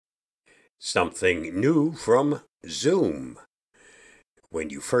Something new from Zoom.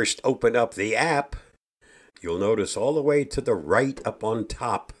 When you first open up the app, you'll notice all the way to the right up on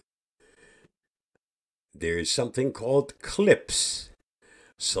top, there's something called Clips.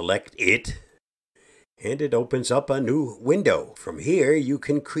 Select it, and it opens up a new window. From here, you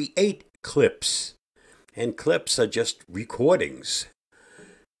can create clips, and clips are just recordings.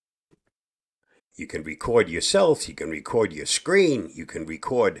 You can record yourself, you can record your screen, you can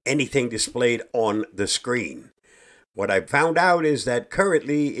record anything displayed on the screen. What I found out is that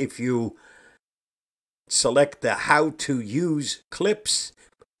currently, if you select the how to use clips,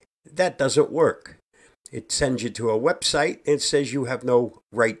 that doesn't work. It sends you to a website and says you have no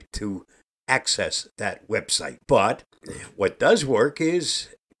right to access that website. But what does work is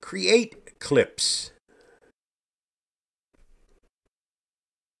create clips.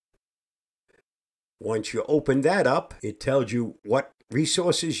 Once you open that up, it tells you what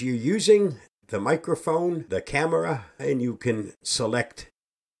resources you're using, the microphone, the camera, and you can select,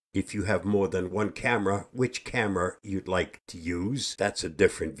 if you have more than one camera, which camera you'd like to use. That's a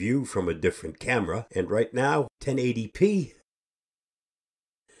different view from a different camera. And right now, 1080p.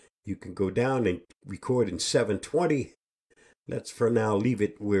 You can go down and record in 720. Let's for now leave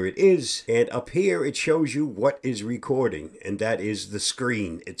it where it is. And up here, it shows you what is recording, and that is the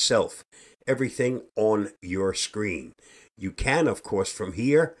screen itself. Everything on your screen. You can, of course, from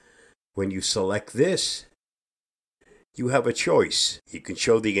here, when you select this, you have a choice. You can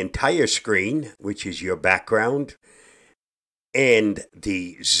show the entire screen, which is your background, and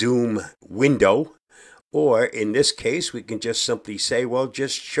the Zoom window. Or in this case, we can just simply say, well,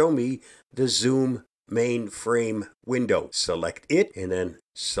 just show me the Zoom mainframe window. Select it and then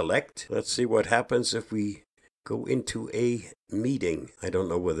select. Let's see what happens if we go into a meeting. I don't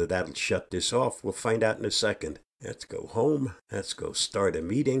know whether that'll shut this off. We'll find out in a second. Let's go home. Let's go start a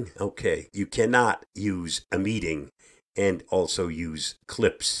meeting. Okay, you cannot use a meeting and also use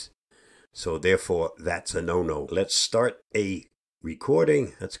clips. So therefore, that's a no-no. Let's start a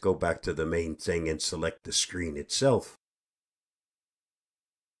recording. Let's go back to the main thing and select the screen itself.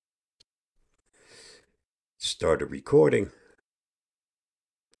 Start a recording.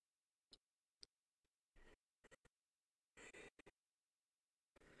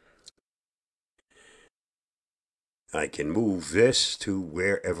 I can move this to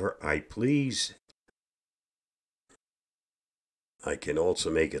wherever I please. I can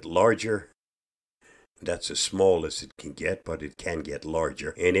also make it larger. That's as small as it can get, but it can get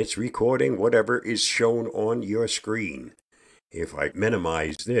larger. And it's recording whatever is shown on your screen. If I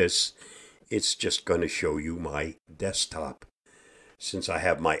minimize this, it's just going to show you my desktop. Since I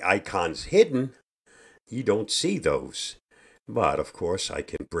have my icons hidden, you don't see those. But of course, I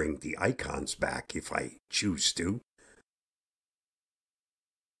can bring the icons back if I choose to.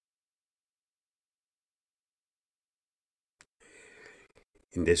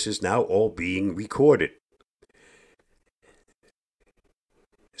 And this is now all being recorded.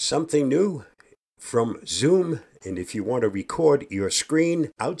 Something new from Zoom, and if you want to record your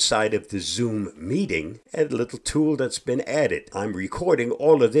screen outside of the Zoom meeting, a little tool that's been added. I'm recording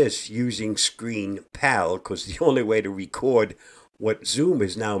all of this using ScreenPal because the only way to record what Zoom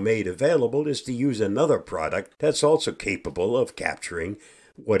has now made available is to use another product that's also capable of capturing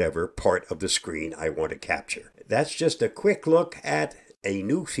whatever part of the screen I want to capture. That's just a quick look at a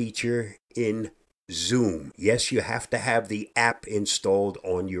new feature in Zoom. Yes, you have to have the app installed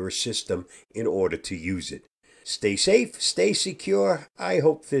on your system in order to use it. Stay safe, stay secure. I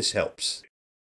hope this helps.